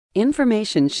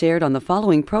Information shared on the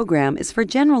following program is for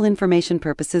general information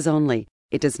purposes only.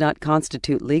 It does not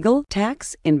constitute legal,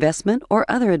 tax, investment, or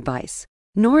other advice,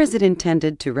 nor is it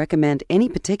intended to recommend any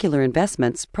particular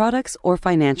investments, products, or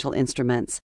financial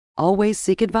instruments. Always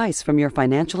seek advice from your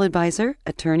financial advisor,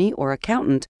 attorney, or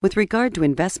accountant with regard to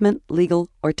investment, legal,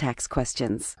 or tax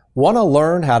questions. Want to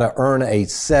learn how to earn a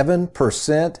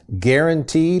 7%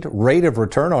 guaranteed rate of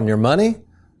return on your money?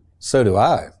 So do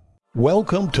I.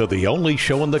 Welcome to the only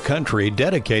show in the country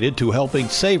dedicated to helping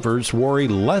savers worry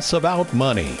less about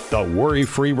money, The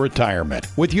Worry-Free Retirement,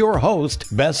 with your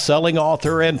host, best-selling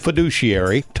author and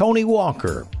fiduciary, Tony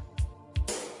Walker.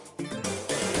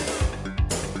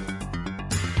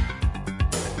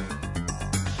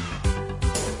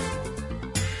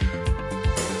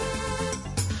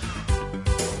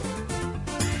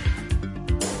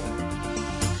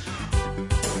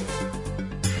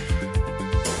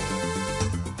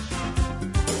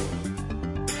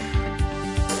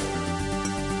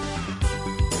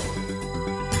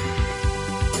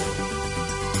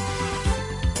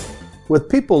 With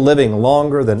people living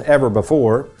longer than ever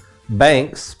before,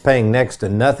 banks paying next to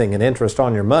nothing in interest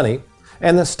on your money,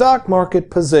 and the stock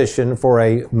market positioned for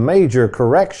a major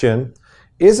correction,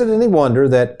 is it any wonder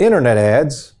that internet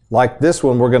ads, like this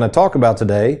one we're going to talk about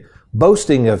today,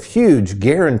 boasting of huge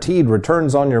guaranteed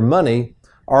returns on your money,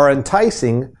 are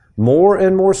enticing more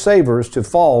and more savers to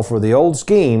fall for the old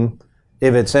scheme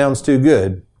if it sounds too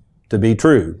good to be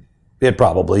true. It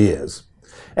probably is.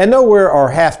 And nowhere are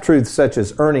half-truths such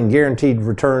as earning guaranteed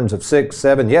returns of 6,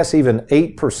 7, yes, even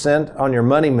 8% on your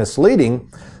money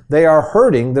misleading. They are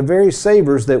hurting the very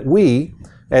savers that we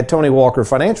at Tony Walker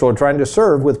Financial are trying to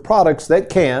serve with products that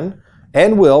can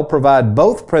and will provide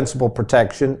both principal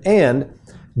protection and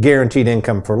guaranteed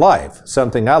income for life,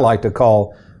 something I like to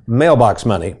call mailbox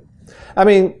money. I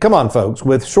mean, come on, folks,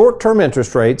 with short-term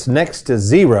interest rates next to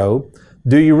zero,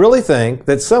 do you really think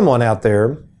that someone out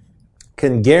there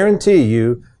can guarantee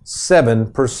you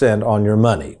 7% on your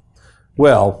money?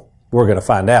 Well, we're going to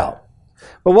find out.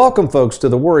 But welcome, folks, to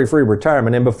the Worry-Free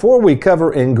Retirement. And before we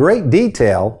cover in great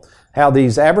detail how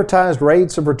these advertised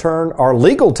rates of return are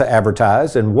legal to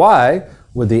advertise and why,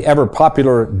 with the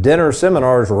ever-popular dinner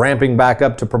seminars ramping back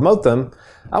up to promote them,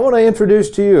 I want to introduce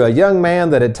to you a young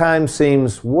man that at times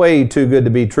seems way too good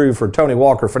to be true for Tony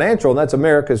Walker Financial, and that's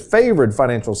America's favorite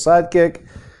financial sidekick,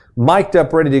 mic'd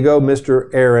up, ready to go,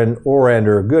 Mr. Aaron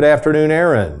Orander. Good afternoon,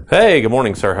 Aaron. Hey, good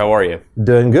morning, sir. How are you?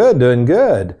 Doing good, doing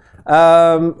good.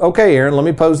 Okay, Aaron, let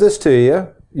me pose this to you.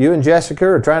 You and Jessica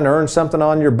are trying to earn something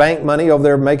on your bank money over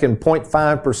there making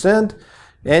 0.5%,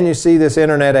 and you see this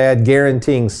internet ad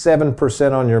guaranteeing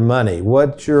 7% on your money.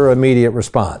 What's your immediate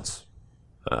response?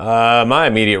 My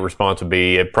immediate response would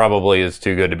be, it probably is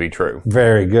too good to be true.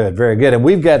 Very good, very good. And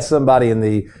we've got somebody in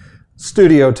the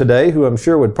studio today who I'm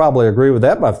sure would probably agree with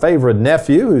that. My favorite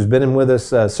nephew, who's been in with us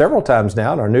several times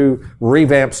now in our new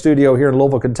revamped studio here in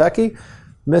Louisville, Kentucky,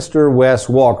 Mr. Wes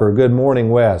Walker. Good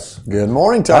morning, Wes. Good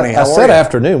morning, Tony. I said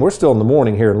afternoon. We're still in the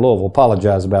morning here in Louisville.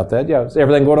 Apologize about that. Yeah, is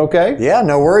everything going okay? Yeah,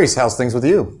 no worries. How's things with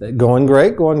you? Going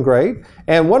great, going great.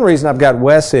 And one reason I've got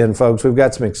Wes in, folks, we've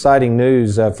got some exciting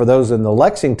news for those in the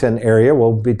Lexington area.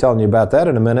 We'll be telling you about that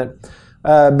in a minute.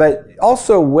 But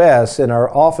also Wes in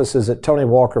our offices at Tony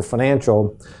Walker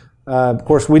Financial. Of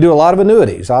course, we do a lot of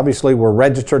annuities. Obviously, we're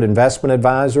registered investment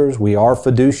advisors. We are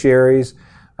fiduciaries.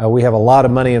 We have a lot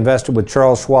of money invested with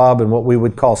Charles Schwab in what we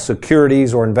would call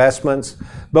securities or investments.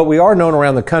 But we are known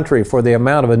around the country for the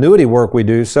amount of annuity work we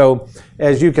do. So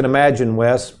as you can imagine,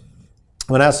 Wes,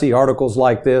 when I see articles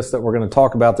like this that we're going to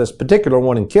talk about, this particular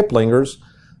one in Kiplinger's,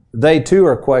 they too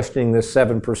are questioning this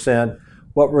 7%.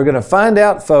 What we're going to find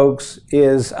out, folks,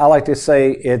 is, I like to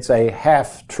say, it's a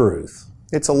half-truth.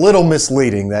 It's a little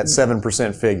misleading, that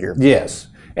 7% figure. Yes.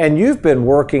 And you've been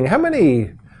working, how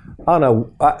many,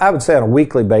 I would say on a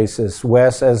weekly basis,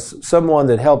 Wes, as someone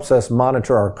that helps us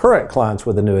monitor our current clients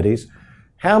with annuities,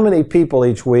 how many people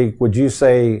each week would you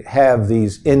say have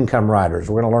these income riders?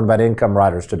 We're going to learn about income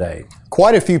riders today.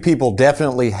 Quite a few people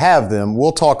definitely have them.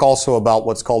 We'll talk also about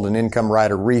what's called an income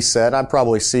rider reset. I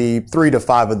probably see 3 to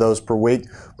 5 of those per week.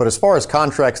 But as far as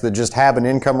contracts that just have an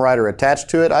income rider attached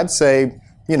to it, I'd say,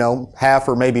 half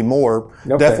or maybe more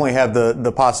definitely have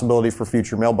the possibility for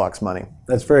future mailbox money.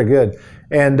 That's very good.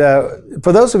 And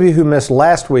for those of you who missed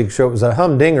last week's show, it was a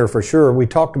humdinger for sure. We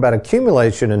talked about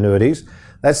accumulation annuities.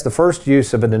 That's the first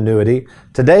use of an annuity.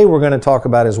 Today we're going to talk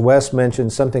about, as Wes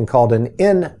mentioned, something called an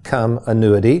income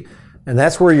annuity. And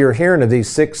that's where you're hearing of these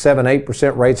 6, 7,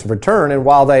 8% rates of return. And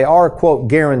while they are, quote,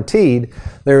 guaranteed,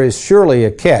 there is surely a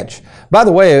catch. By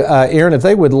the way, Aaron, if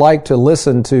they would like to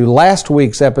listen to last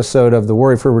week's episode of the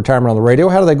Worry-Free Retirement on the radio,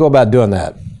 how do they go about doing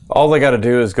that? All they got to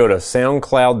do is go to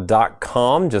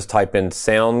soundcloud.com. Just type in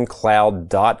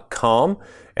soundcloud.com.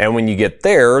 And when you get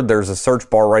there, there's a search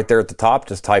bar right there at the top.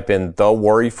 Just type in The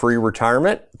Worry-Free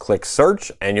Retirement, click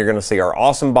search, and you're going to see our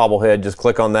awesome bobblehead. Just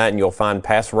click on that and you'll find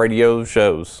past radio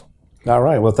shows. All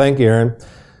right. Well, thank you, Aaron.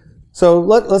 So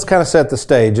let's kind of set the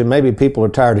stage, and maybe people are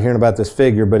tired of hearing about this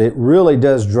figure, but it really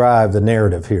does drive the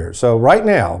narrative here. So right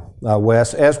now,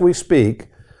 Wes, as we speak,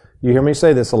 you hear me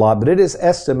say this a lot, but it is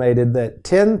estimated that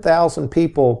 10,000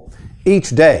 people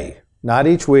each day, not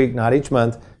each week, not each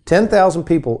month, 10,000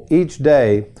 people each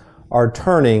day are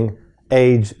turning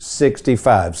age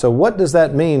 65. So what does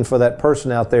that mean for that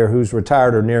person out there who's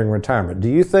retired or nearing retirement? Do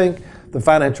you think the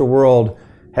financial world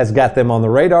has got them on the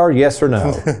radar, yes or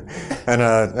no?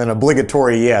 An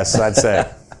obligatory yes, I'd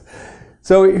say.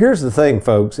 So here's the thing,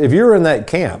 folks. If you're in that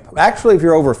camp, actually if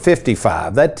you're over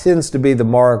 55, that tends to be the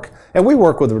mark, and we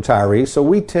work with retirees, so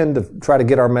we tend to try to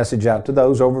get our message out to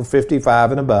those over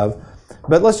 55 and above.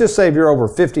 But let's just say if you're over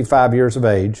 55 years of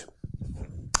age,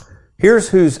 here's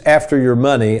who's after your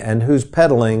money and who's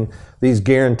peddling these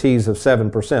guarantees of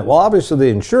 7%. Well, obviously the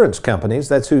insurance companies,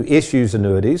 that's who issues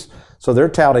annuities, so they're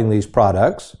touting these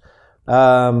products.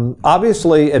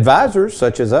 Obviously advisors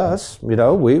such as us,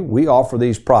 we offer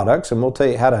these products, and we'll tell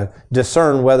you how to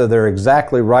discern whether they're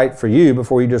exactly right for you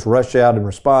before you just rush out and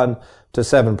respond to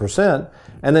 7%.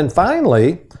 And then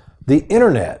finally, the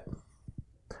internet.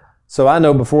 So I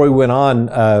know before we went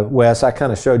on, Wes, I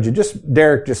kind of showed you,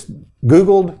 Derek just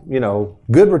Googled,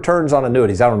 good returns on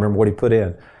annuities. I don't remember what he put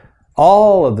in.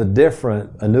 All of the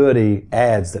different annuity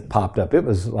ads that popped up. It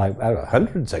was like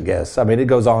hundreds, I guess. I mean, it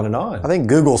goes on and on. I think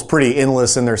Google's pretty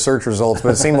endless in their search results, but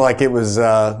it seemed like it was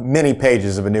many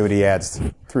pages of annuity ads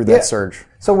through that search.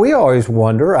 So we always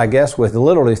wonder, I guess, with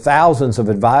literally thousands of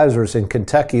advisors in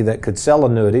Kentucky that could sell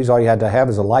annuities, all you had to have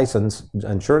is a license,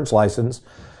 insurance license.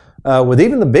 With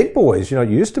even the big boys, it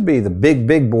used to be the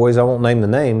big boys, I won't name the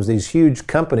names, these huge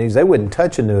companies, they wouldn't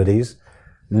touch annuities.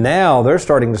 Now they're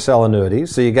starting to sell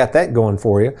annuities, so you got that going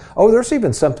for you. Oh, there's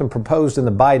even something proposed in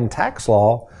the Biden tax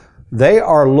law. They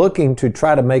are looking to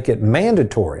try to make it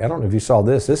mandatory. I don't know if you saw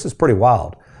this. This is pretty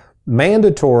wild.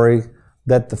 Mandatory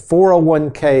that the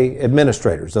 401k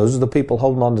administrators, those are the people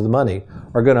holding on to the money,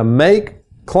 are going to make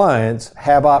clients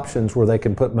have options where they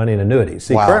can put money in annuities.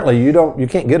 See, currently you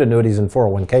can't get annuities in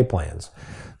 401k plans.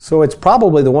 So it's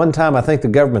probably the one time I think the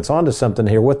government's onto something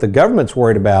here. What the government's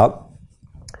worried about,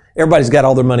 everybody's got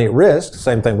all their money at risk.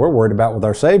 Same thing we're worried about with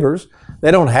our savers.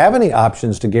 They don't have any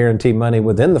options to guarantee money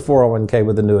within the 401k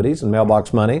with annuities and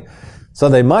mailbox money. So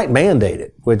they might mandate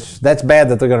it, which that's bad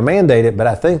that they're going to mandate it, but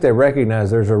I think they recognize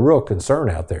there's a real concern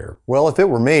out there. Well, if it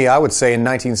were me, I would say in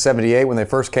 1978 when they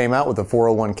first came out with the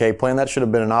 401k plan, that should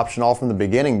have been an option all from the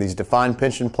beginning. These defined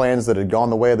pension plans that had gone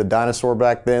the way of the dinosaur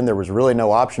back then, there was really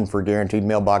no option for guaranteed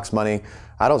mailbox money.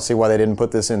 I don't see why they didn't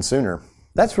put this in sooner.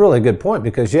 That's really a good point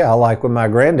because, like when my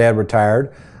granddad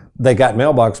retired, they got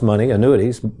mailbox money,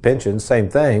 annuities, pensions, same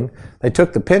thing. They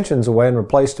took the pensions away and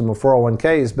replaced them with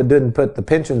 401ks, but didn't put the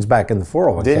pensions back in the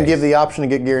 401ks. Didn't give the option to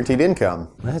get guaranteed income.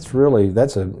 That's I've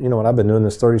been doing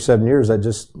this 37 years. That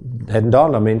just hadn't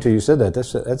dawned on me until you said that.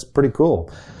 That's pretty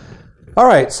cool. All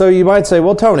right, so you might say,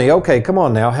 well, Tony, okay, come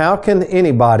on now. How can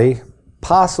anybody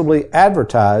possibly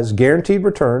advertise guaranteed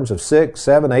returns of 6,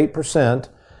 7, 8%?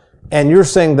 And you're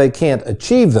saying they can't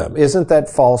achieve them. Isn't that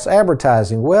false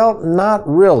advertising? Well, not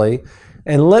really.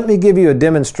 And let me give you a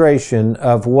demonstration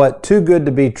of what too good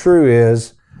to be true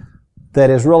is that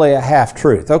is really a half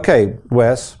truth. Okay,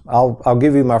 Wes, I'll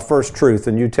give you my first truth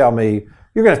and you tell me,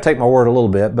 you're going to take my word a little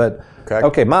bit, but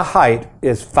okay, my height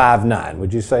is 5'9".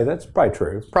 Would you say that's probably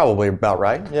true? Probably about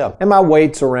right, yeah. And my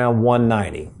weight's around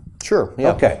 190. Sure,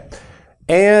 yeah. Okay.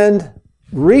 And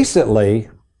recently,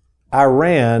 I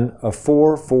ran a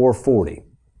 4.40.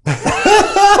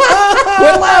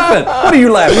 Quit laughing. What are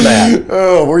you laughing at?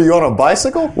 Oh, were you on a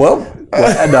bicycle? Well,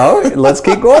 no. Let's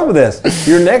keep going with this.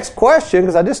 Your next question,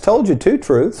 because I just told you two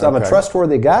truths. I'm a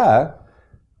trustworthy guy.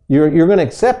 You're going to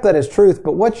accept that as truth,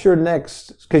 but what's your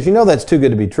next? Because that's too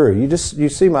good to be true. You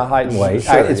see my height and weight.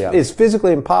 Sure, it's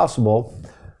physically impossible,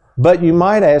 but you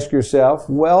might ask yourself,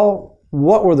 well,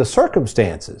 what were the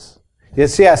circumstances? You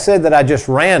see, I said that I just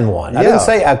ran one. I didn't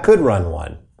say I could run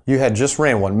one. You had just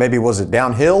ran one. Maybe was it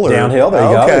downhill? Downhill, there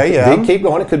you go. Okay, yeah. Keep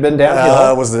going. It could have been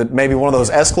downhill. Was it maybe one of those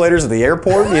escalators at the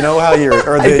airport? You know how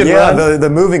the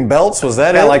moving belts? Was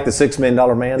that it? Like the $6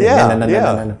 Million Man?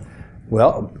 Yeah.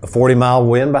 Well, a 40-mile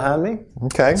wind behind me.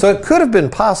 Okay. So it could have been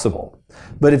possible.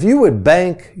 But if you would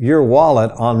bank your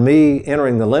wallet on me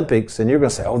entering the Olympics and you're going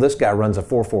to say, oh, this guy runs a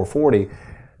 4.40,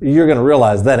 you're going to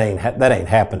realize that ain't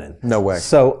happening. No way.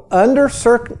 So under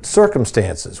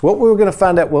circumstances, what we're going to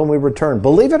find out when we return,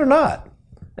 believe it or not,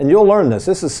 and you'll learn this.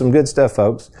 This is some good stuff,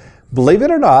 folks. Believe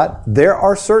it or not, there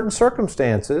are certain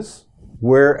circumstances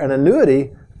where an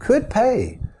annuity could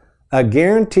pay a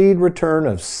guaranteed return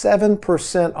of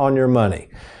 7% on your money.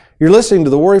 You're listening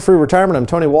to The Worry-Free Retirement. I'm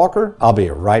Tony Walker. I'll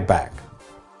be right back.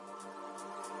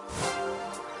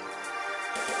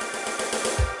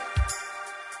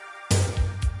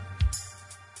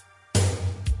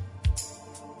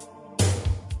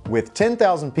 With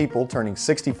 10,000 people turning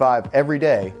 65 every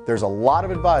day, there's a lot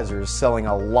of advisors selling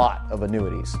a lot of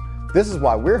annuities. This is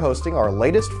why we're hosting our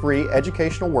latest free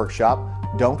educational workshop,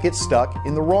 Don't Get Stuck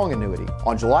in the Wrong Annuity,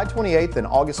 on July 28th and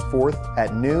August 4th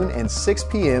at noon and 6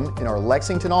 p.m. in our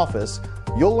Lexington office.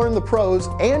 You'll learn the pros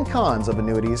and cons of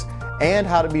annuities and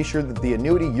how to be sure that the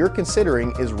annuity you're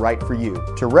considering is right for you.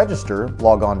 To register,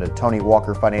 log on to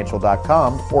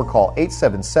TonyWalkerFinancial.com or call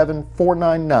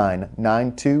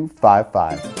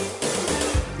 877-499-9255.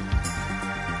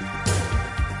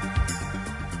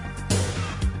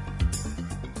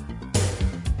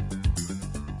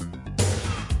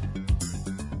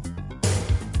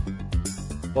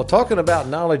 Well, talking about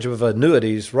knowledge of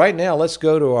annuities, right now let's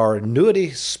go to our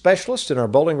annuity specialist in our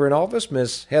Bowling Green office,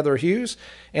 Ms. Heather Hughes,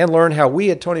 and learn how we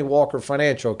at Tony Walker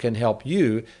Financial can help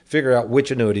you figure out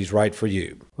which annuity is right for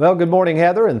you. Well, good morning,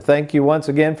 Heather, and thank you once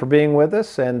again for being with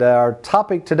us. And our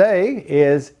topic today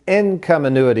is income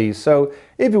annuities. So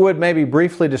if you would maybe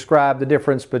briefly describe the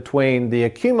difference between the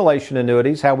accumulation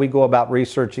annuities, how we go about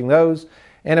researching those,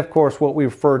 and of course what we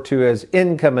refer to as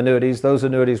income annuities, those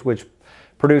annuities which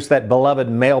produce that beloved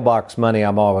mailbox money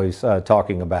I'm always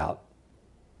talking about.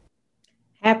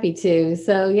 Happy to.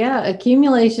 So yeah,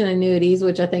 accumulation annuities,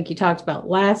 which I think you talked about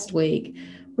last week,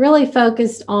 really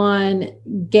focused on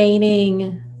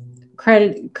gaining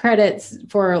credits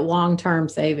for long-term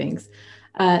savings.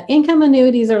 Income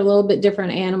annuities are a little bit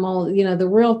different animal. You know, the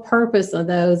real purpose of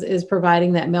those is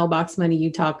providing that mailbox money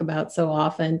you talk about so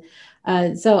often.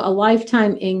 So a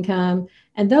lifetime income.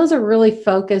 And those are really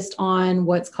focused on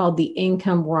what's called the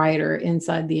income rider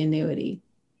inside the annuity.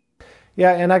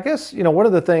 Yeah, and I guess, you know, one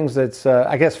of the things that's,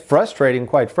 I guess, frustrating,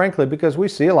 quite frankly, because we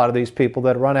see a lot of these people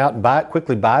that run out and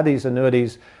quickly buy these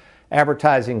annuities,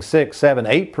 advertising 6, 7,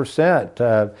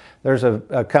 8%. There's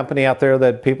a company out there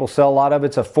that people sell a lot of.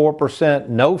 It's a 4%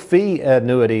 no-fee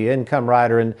annuity, income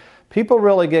rider, and people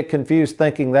really get confused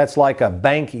thinking that's like a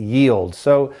bank yield.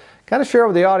 So kind of share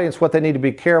with the audience what they need to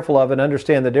be careful of and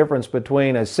understand the difference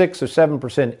between a 6 or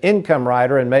 7% income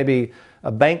rider and maybe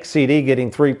a bank CD getting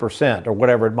 3% or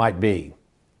whatever it might be.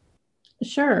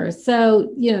 Sure.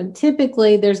 So, you know,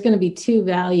 typically there's going to be two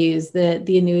values that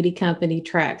the annuity company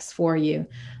tracks for you.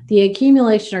 The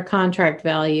accumulation or contract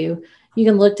value, you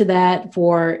can look to that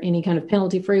for any kind of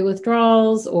penalty-free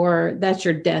withdrawals, or that's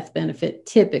your death benefit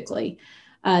typically.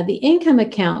 The income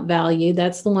account value,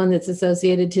 that's the one that's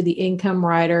associated to the income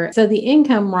rider. So the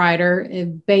income rider,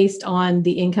 based on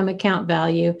the income account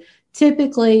value,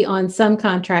 typically on some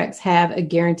contracts have a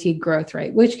guaranteed growth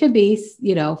rate, which could be,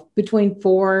 you know, between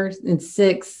 4 and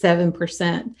 6,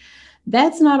 7%.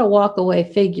 That's not a walk-away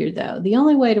figure, though. The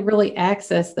only way to really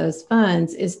access those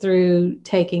funds is through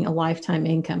taking a lifetime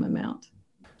income amount.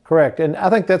 Correct. And I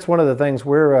think that's one of the things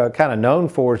we're kind of known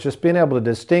for is just being able to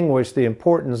distinguish the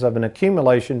importance of an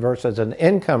accumulation versus an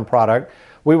income product.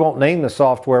 We won't name the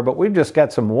software, but we've just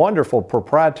got some wonderful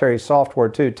proprietary software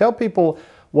too. Tell people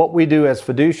what we do as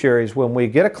fiduciaries when we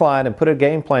get a client and put a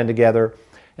game plan together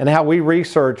and how we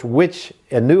research which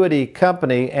annuity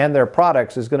company and their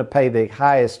products is going to pay the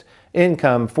highest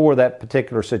income for that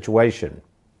particular situation.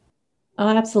 Oh,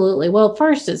 absolutely. Well,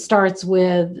 first it starts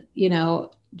with, you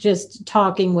know, just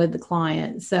talking with the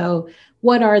client. So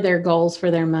what are their goals for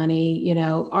their money? You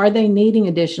know, are they needing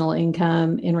additional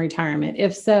income in retirement?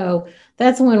 If so,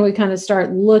 that's when we kind of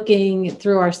start looking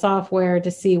through our software to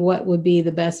see what would be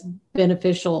the best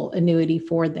beneficial annuity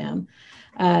for them.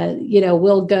 You know,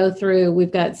 we'll go through,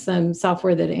 we've got some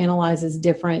software that analyzes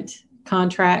different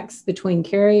contracts between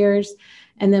carriers.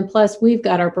 And then plus we've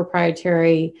got our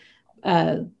proprietary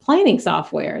planning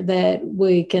software that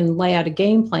we can lay out a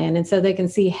game plan, and so they can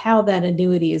see how that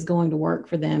annuity is going to work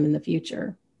for them in the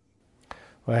future.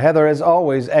 Well, Heather, as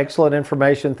always, excellent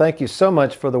information. Thank you so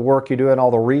much for the work you do and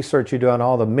all the research you do on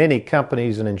all the many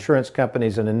companies and insurance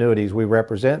companies and annuities we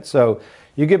represent. So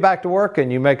you get back to work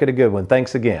and you make it a good one.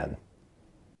 Thanks again.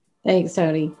 Thanks,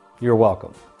 Tony. You're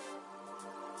welcome.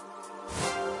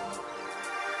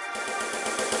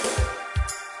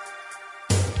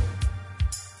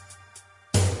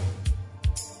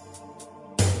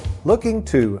 Looking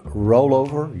to roll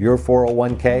over your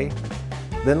 401k?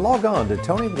 Then log on to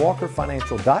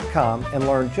TonyWalkerFinancial.com and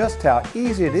learn just how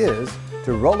easy it is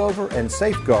to roll over and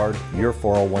safeguard your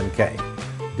 401k.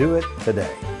 Do it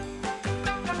today.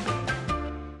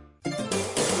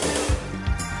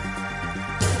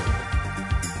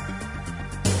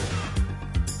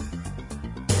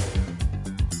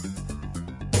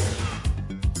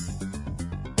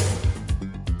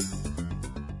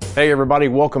 Hey everybody,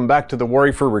 welcome back to the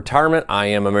Worry Free Retirement. I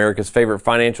am America's favorite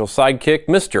financial sidekick,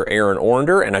 Mr. Aaron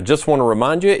Orender, and I just want to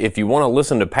remind you, if you want to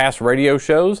listen to past radio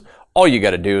shows, all you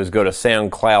got to do is go to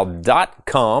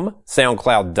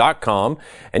SoundCloud.com,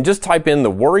 and just type in the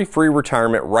Worry Free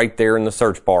Retirement right there in the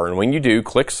search bar. And when you do,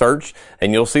 click search,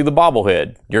 and you'll see the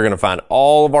bobblehead. You're going to find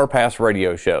all of our past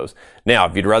radio shows. Now,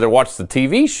 if you'd rather watch the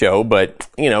TV show, but,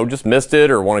 just missed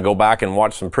it or want to go back and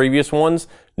watch some previous ones,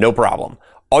 no problem.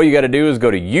 All you got to do is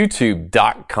go to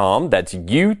YouTube.com, that's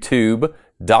YouTube.com,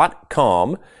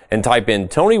 and type in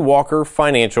Tony Walker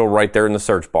Financial right there in the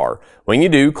search bar. When you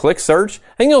do, click search,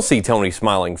 and you'll see Tony's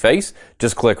smiling face.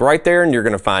 Just click right there, and you're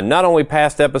going to find not only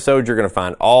past episodes, you're going to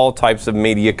find all types of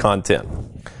media content.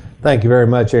 Thank you very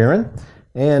much, Aaron.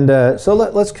 And so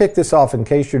let's kick this off in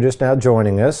case you're just now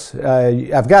joining us.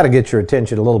 I've got to get your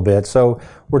attention a little bit. So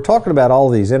we're talking about all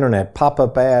these internet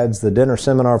pop-up ads, the dinner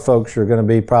seminar folks you're going to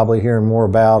be probably hearing more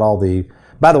about.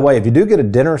 By the way, if you do get a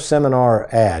dinner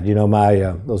seminar ad, my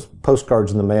those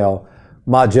postcards in the mail,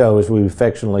 Ma Jo, as we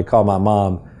affectionately call my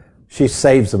mom, she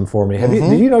saves them for me.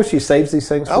 Did you know she saves these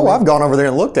things for me? Oh, I've gone over there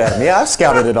and looked at them. Yeah, I've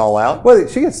scouted it all out. Well,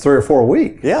 she gets 3 or 4 a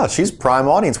week. Yeah, she's prime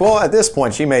audience. Well, at this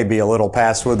point, she may be a little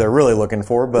past what they're really looking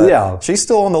for, but yeah, she's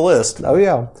still on the list. Oh,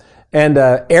 yeah. And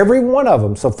every one of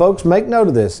them, so folks, make note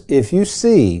of this. If you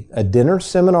see a dinner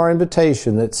seminar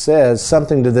invitation that says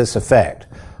something to this effect,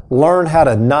 learn how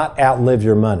to not outlive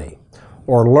your money,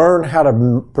 or learn how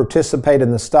to participate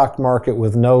in the stock market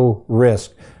with no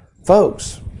risk,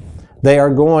 folks, they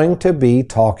are going to be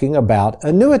talking about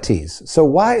annuities. So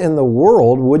why in the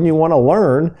world wouldn't you want to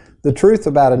learn the truth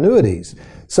about annuities?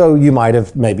 So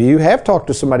maybe you have talked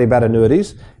to somebody about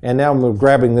annuities, and now I'm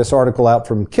grabbing this article out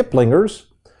from Kiplinger's.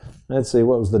 Let's see,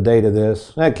 what was the date of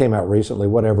this? That came out recently,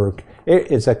 whatever.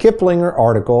 It's a Kiplinger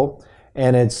article,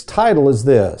 and its title is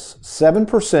this: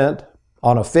 7%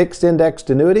 on a fixed indexed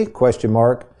annuity? ?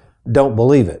 Don't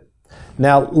believe it.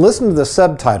 Now, listen to the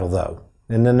subtitle, though.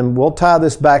 And then we'll tie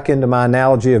this back into my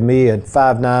analogy of me at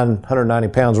 5'9", 190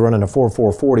 pounds running a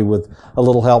 4.440 with a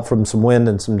little help from some wind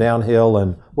and some downhill.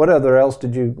 And what other else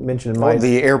did you mention in my...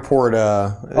 the airport...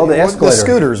 the escalator. The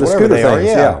scooters, the whatever they are.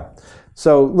 Yeah.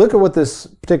 So look at what this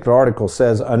particular article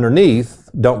says underneath.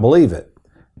 Don't believe it.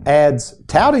 Ads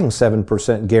touting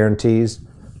 7% guarantees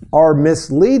are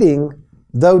misleading,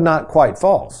 though not quite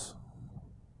false.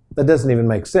 That doesn't even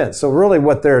make sense. So really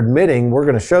what they're admitting, we're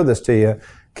going to show this to you,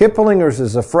 Kiplinger's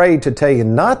is afraid to tell you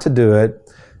not to do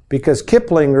it because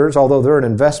Kiplinger's, although they're an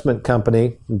investment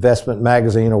company, investment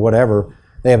magazine or whatever,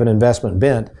 they have an investment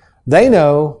bent, they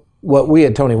know what we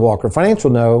at Tony Walker Financial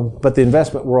know, but the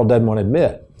investment world doesn't want to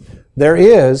admit. There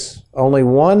is only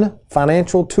one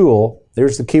financial tool,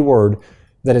 there's the key word,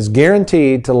 that is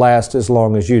guaranteed to last as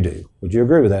long as you do. Would you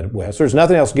agree with that, Wes? There's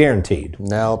nothing else guaranteed.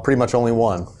 No, pretty much only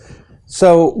one.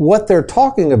 So what they're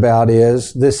talking about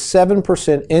is this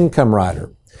 7% income rider.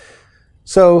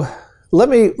 So let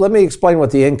me explain what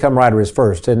the income rider is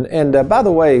first. And by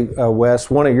the way, Wes,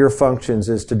 one of your functions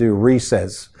is to do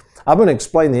resets. I'm going to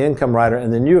explain the income rider,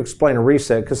 and then you explain a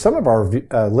reset, because some of our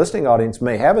listening audience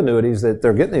may have annuities that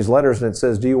they're getting these letters and it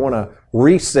says, do you want to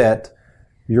reset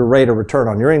your rate of return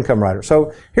on your income rider?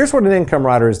 So here's what an income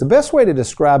rider is. The best way to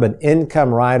describe an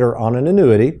income rider on an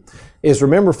annuity is,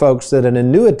 remember folks, that an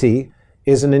annuity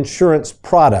is an insurance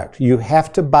product. You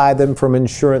have to buy them from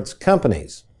insurance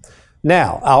companies.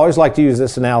 Now, I always like to use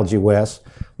this analogy, Wes.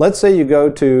 Let's say you go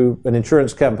to an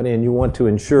insurance company and you want to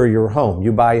insure your home.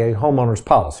 You buy a homeowner's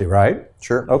policy, right?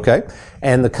 Sure. Okay.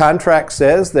 And the contract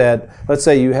says that, let's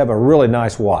say you have a really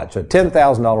nice watch, a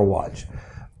 $10,000 watch.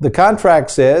 The contract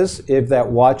says if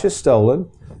that watch is stolen,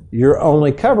 you're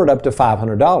only covered up to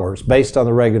 $500 based on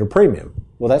the regular premium.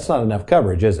 Well, that's not enough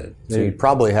coverage, is it? So you'd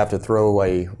probably have to throw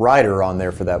a rider on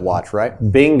there for that watch, right?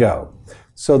 Bingo.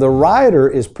 So the rider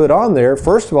is put on there.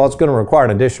 First of all, it's going to require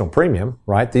an additional premium,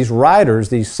 right? These riders,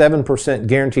 these 7%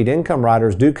 guaranteed income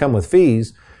riders do come with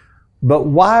fees. But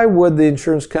why would the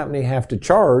insurance company have to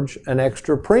charge an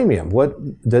extra premium?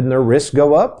 Didn't their risk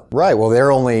go up? Right. Well,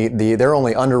 they're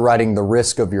only underwriting the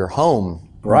risk of your home.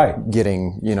 Right.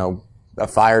 Getting, a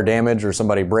fire damage or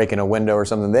somebody breaking a window or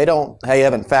something. They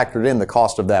haven't factored in the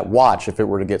cost of that watch if it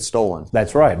were to get stolen.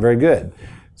 That's right. Very good.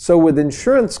 So with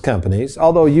insurance companies,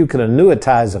 although you can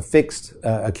annuitize a fixed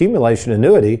accumulation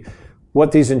annuity,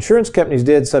 what these insurance companies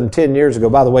did some 10 years ago,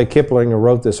 by the way, Kiplinger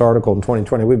wrote this article in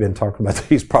 2020. We've been talking about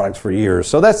these products for years.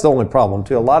 So that's the only problem,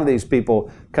 too. A lot of these people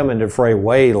come into the fray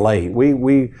way late.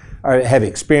 We have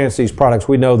experienced these products.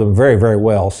 We know them very, very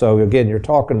well. So, again, you're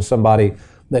talking to somebody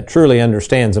that truly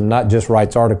understands them, not just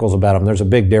writes articles about them. There's a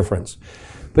big difference.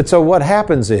 But so what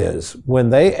happens is when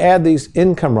they add these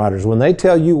income riders, when they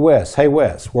tell you, Wes, hey,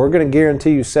 Wes, we're going to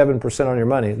guarantee you 7% on your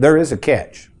money, there is a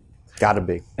catch. Got to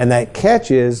be. And that catch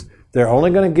is they're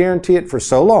only going to guarantee it for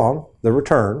so long, the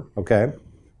return, okay?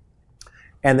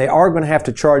 And they are going to have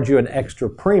to charge you an extra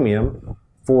premium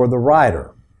for the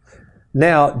rider.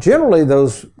 Now, generally,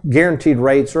 those guaranteed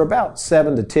rates are about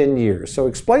 7 to 10 years. So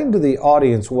explain to the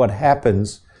audience what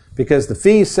happens, because the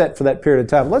fee is set for that period of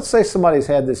time. Let's say somebody's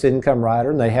had this income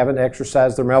rider and they haven't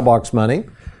exercised their mailbox money,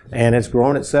 and it's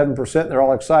grown at 7%, and they're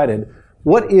all excited.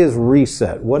 What is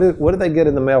reset? What do they get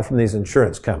in the mail from these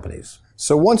insurance companies?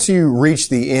 So once you reach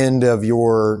the end of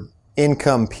your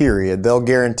income period, they'll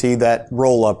guarantee that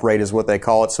roll-up rate is what they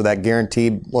call it. So that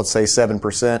guaranteed, let's say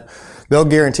 7%, they'll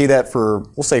guarantee that for,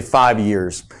 we'll say 5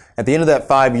 years. At the end of that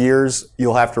 5 years,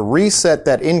 you'll have to reset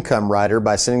that income rider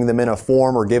by sending them in a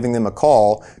form or giving them a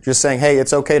call, just saying, hey,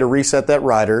 it's okay to reset that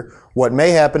rider. What may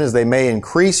happen is they may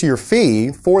increase your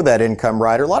fee for that income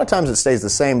rider. A lot of times it stays the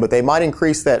same, but they might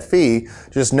increase that fee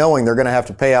just knowing they're going to have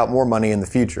to pay out more money in the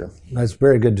future. That's a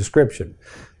very good description.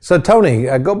 So, Tony,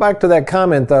 go back to that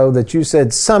comment, though, that you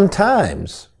said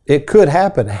sometimes it could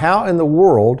happen. How in the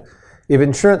world, if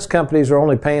insurance companies are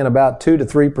only paying about 2 to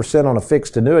 3% on a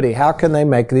fixed annuity, how can they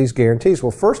make these guarantees?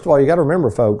 Well, first of all, you got to remember,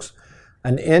 folks,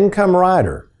 an income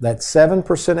rider, that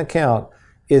 7% account,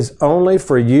 is only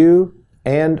for you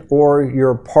and or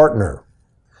your partner.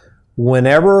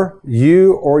 Whenever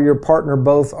you or your partner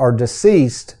both are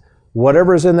deceased,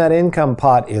 whatever's in that income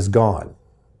pot is gone.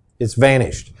 It's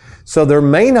vanished. So there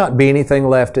may not be anything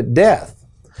left at death.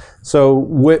 So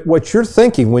what you're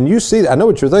thinking when you see that, I know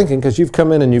what you're thinking because you've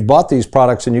come in and you've bought these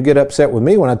products and you get upset with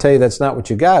me when I tell you that's not what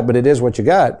you got, but it is what you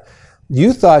got.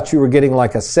 You thought you were getting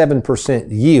like a 7%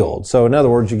 yield. So in other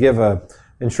words, you give a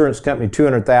insurance company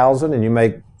 $200,000 and you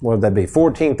make, what would that be,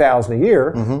 $14,000 a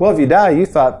year. Mm-hmm. Well, if you die, you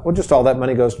thought, well, just all that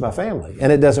money goes to my family.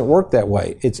 And it doesn't work that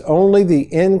way. It's only the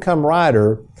income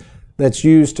rider that's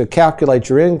used to calculate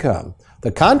your income.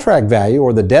 The contract value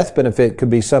or the death benefit could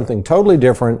be something totally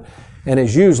different and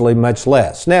is usually much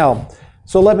less. Now,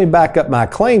 so let me back up my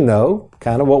claim, though,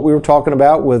 kind of what we were talking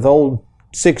about with old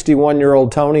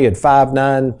 61-year-old Tony at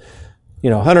 5'9",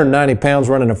 190 pounds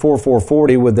running a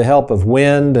 4.440 with the help of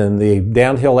wind and the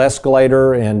downhill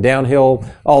escalator and downhill,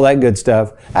 all that good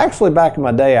stuff. Actually, back in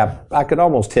my day, I could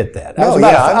almost hit that. I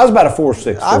was about a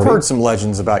 4.640. I've heard some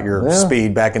legends about your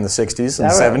speed back in the 60s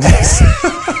and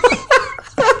 70s.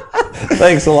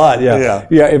 Thanks a lot. Yeah.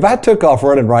 If I took off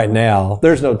running right now,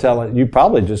 there's no telling. You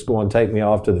probably just go and take me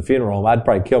off to the funeral. I'd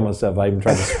probably kill myself if I even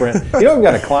tried to sprint. I've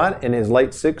got a client in his late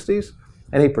 60s,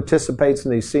 and he participates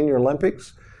in these senior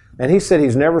Olympics. And he said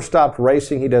he's never stopped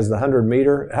racing. He does the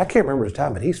 100-meter. I can't remember his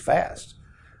time, but he's fast.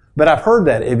 But I've heard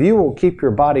that if you will keep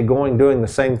your body going, doing the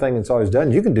same thing it's always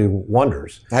done, you can do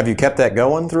wonders. Have you kept that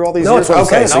going through all these years? It's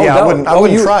okay. So I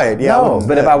wouldn't try it. Yeah, no,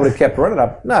 but if I would have kept running,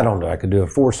 I don't know. I could do a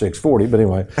 4.640, but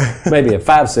anyway, maybe a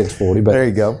 5.640. But there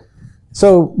you go.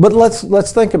 So, but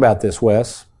let's think about this,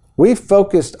 Wes. We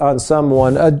focused on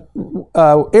someone.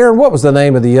 Aaron, what was the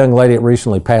name of the young lady that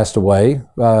recently passed away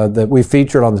that we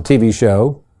featured on the TV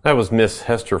show? That was Miss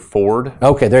Hester Ford.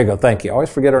 Okay, there you go. Thank you. I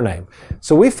always forget her name.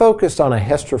 So we focused on a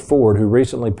Hester Ford who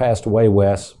recently passed away,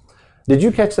 Wes. Did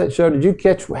you catch that show? Did you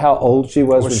catch how old she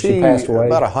was when she passed away?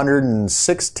 About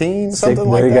 116, something like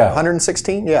that. There you go.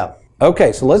 116, yeah.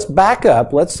 Okay, so let's back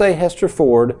up. Let's say Hester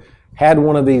Ford had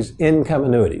one of these income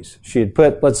annuities. She had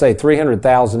put, let's say,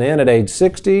 $300,000 in at age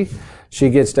 60. She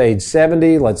gets to age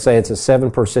 70. Let's say it's a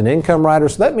 7% income rider.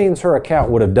 So that means her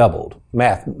account would have doubled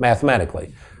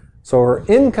mathematically. So her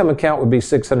income account would be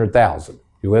 $600,000.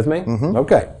 You with me? Mm-hmm.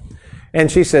 Okay. And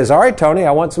she says, all right, Tony,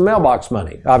 I want some mailbox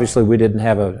money. Obviously, we didn't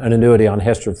have an annuity on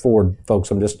Hester Ford,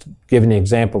 folks. I'm just giving you an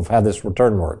example of how this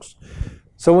return works.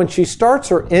 So when she starts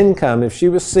her income, if she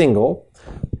was single,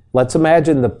 let's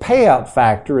imagine the payout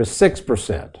factor is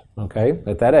 6%, okay,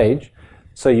 at that age.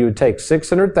 So you would take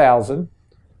 $600,000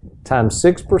 times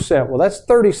 6%. Well, that's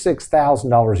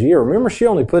 $36,000 a year. Remember, she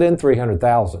only put in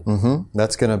 $300,000. Mm-hmm.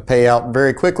 That's going to pay out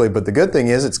very quickly. But the good thing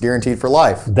is it's guaranteed for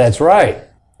life. That's right.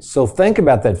 So think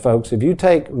about that, folks. If you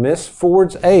take Miss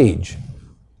Ford's age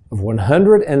of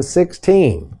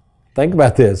 116, think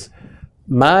about this,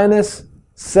 minus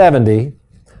 70,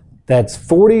 that's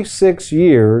 46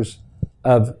 years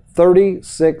of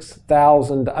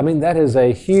 $36,000. I mean, that is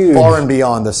a huge... Far and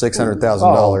beyond the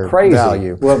 $600,000 crazy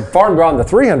value. Well, far and beyond the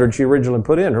 $300,000 she originally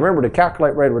put in. Remember, to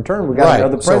calculate rate of return, we got to know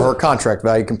the present. So her contract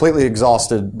value completely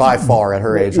exhausted by far at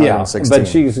her age, 116. But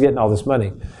she's getting all this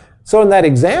money. So in that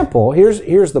example,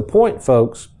 here's the point,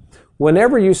 folks.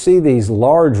 Whenever you see these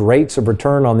large rates of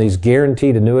return on these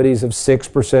guaranteed annuities of 6%,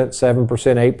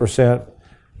 7%, 8%,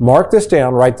 mark this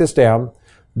down, write this down.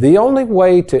 The only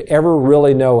way to ever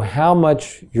really know how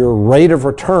much your rate of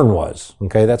return was,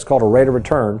 okay, that's called a rate of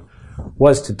return,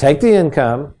 was to take the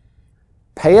income,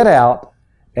 pay it out,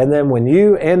 and then when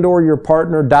you and or your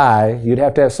partner die, you'd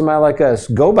have to have somebody like us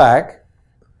go back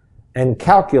and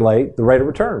calculate the rate of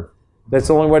return. That's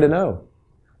the only way to know.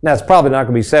 Now, it's probably not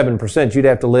going to be 7%. You'd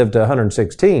have to live to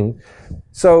 116.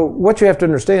 So what you have to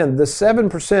understand, the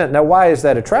 7%, now why is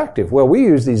that attractive? Well, we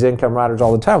use these income riders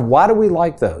all the time. Why do we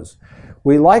like those?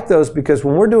 We like those because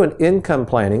when we're doing income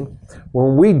planning,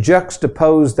 when we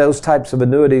juxtapose those types of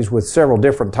annuities with several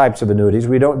different types of annuities,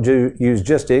 we don't use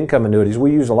just income annuities,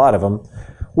 we use a lot of them.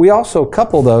 We also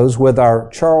couple those with our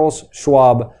Charles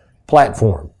Schwab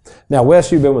platform. Now,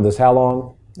 Wes, you've been with us how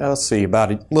long? Let's see,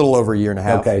 about a little over a year and a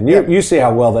half. Okay, and you see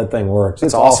how well that thing works.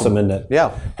 It's awesome, isn't it?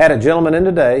 Yeah. Had a gentleman in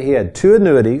today, he had 2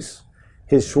 annuities,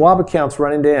 his Schwab account's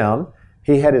running down,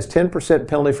 he had his 10%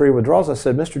 penalty-free withdrawals. I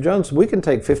said, Mr. Jones, we can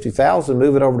take $50,000,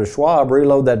 move it over to Schwab,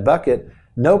 reload that bucket,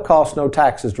 no cost, no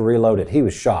taxes to reload it. He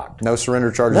was shocked. No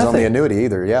surrender charges on the annuity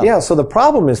either, yeah. Yeah, so the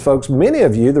problem is, folks, many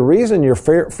of you, the reason you're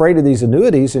afraid of these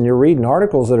annuities and you're reading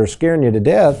articles that are scaring you to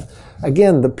death,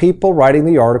 again, the people writing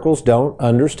the articles don't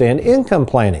understand income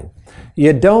planning.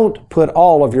 You don't put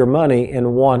all of your money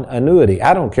in one annuity.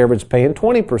 I don't care if it's paying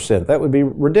 20%. That would be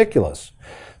ridiculous.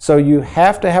 So you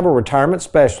have to have a retirement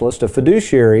specialist, a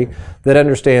fiduciary that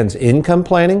understands income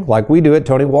planning, like we do at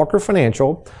Tony Walker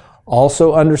Financial,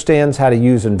 also understands how to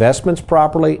use investments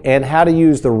properly and how to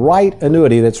use the right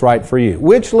annuity that's right for you,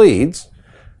 which leads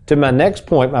to my next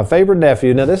point, my favorite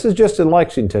nephew. Now, this is just in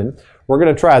Lexington. We're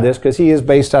going to try this because he is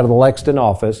based out of the Lexington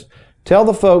office. Tell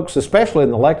the folks, especially in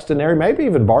the Lexington area, maybe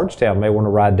even Bardstown may want to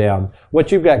ride down,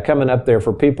 what you've got coming up there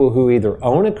for people who either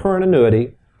own a current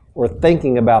annuity or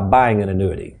thinking about buying an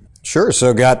annuity. Sure.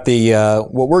 So got the,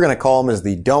 what we're going to call them is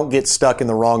the Don't Get Stuck in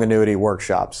the Wrong Annuity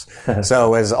workshops.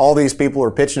 So as all these people are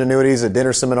pitching annuities at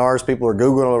dinner seminars, people are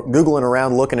Googling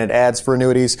around looking at ads for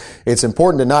annuities, it's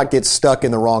important to not get stuck in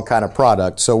the wrong kind of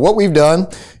product. So what we've done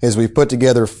is we've put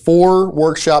together 4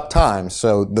 workshop times.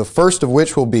 So the first of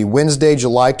which will be Wednesday,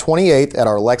 July 28th at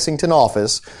our Lexington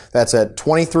office. That's at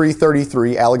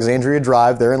 2333 Alexandria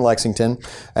Drive there in Lexington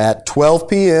at 12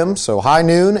 p.m. So high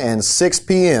noon and 6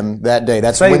 p.m. that day.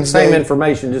 That's Wednesday. Same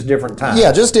information, just different times.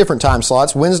 Yeah, just different time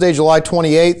slots. Wednesday, July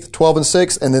 28th, 12 and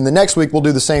 6. And then the next week we'll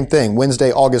do the same thing.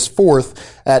 Wednesday, August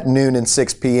 4th at noon and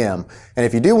 6 p.m. And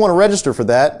if you do want to register for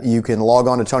that, you can log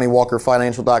on to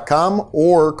TonyWalkerFinancial.com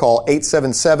or call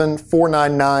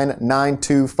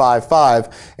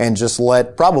 877-499-9255 and just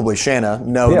let probably Shanna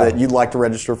know that you'd like to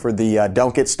register for the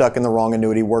Don't Get Stuck in the Wrong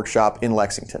Annuity workshop in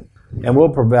Lexington. And we'll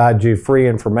provide you free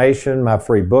information, my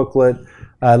free booklet.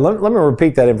 Let me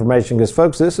repeat that information because,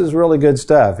 folks, this is really good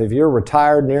stuff. If you're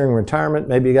retired, nearing retirement,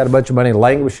 maybe you got a bunch of money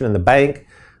languishing in the bank.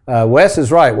 Wes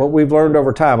is right. What we've learned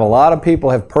over time, a lot of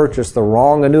people have purchased the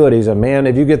wrong annuities, and man,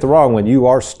 if you get the wrong one, you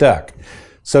are stuck.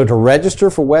 So to register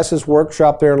for Wes's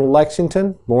workshop there in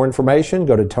Lexington, more information,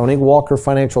 go to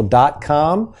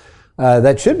TonyWalkerFinancial.com.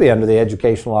 That should be under the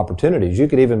educational opportunities. You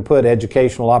could even put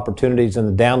educational opportunities in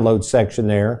the download section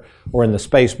there or in the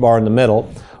space bar in the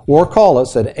middle. Or call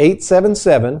us at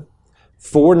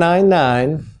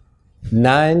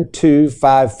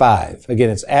 877-499-9255.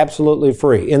 Again, it's absolutely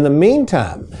free. In the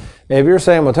meantime, if you're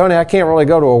saying, well, Tony, I can't really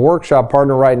go to a workshop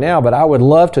partner right now, but I would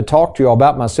love to talk to you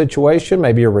about my situation.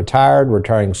 Maybe you're retired,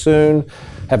 retiring soon,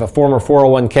 have a former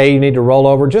 401k you need to roll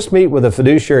over. Just meet with a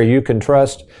fiduciary you can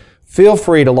trust. Feel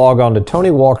free to log on to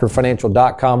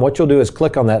TonyWalkerFinancial.com. What you'll do is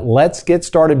click on that Let's Get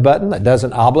Started button. That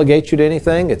doesn't obligate you to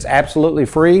anything. It's absolutely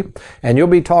free. And you'll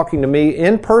be talking to me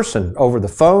in person over the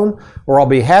phone, or I'll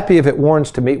be happy if it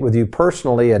warrants to meet with you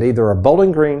personally at either our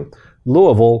Bowling Green,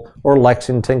 Louisville, or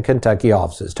Lexington, Kentucky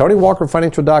offices.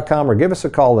 TonyWalkerFinancial.com, or give us a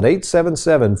call at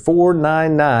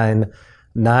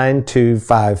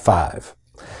 877-499-9255.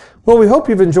 Well, we hope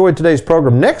you've enjoyed today's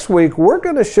program. Next week, we're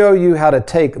going to show you how to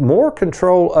take more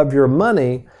control of your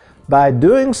money by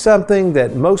doing something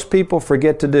that most people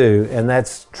forget to do, and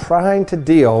that's trying to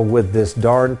deal with this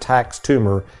darn tax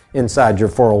tumor inside your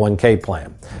 401k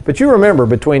plan. But you remember,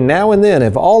 between now and then,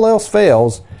 if all else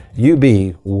fails, you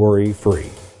be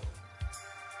worry-free.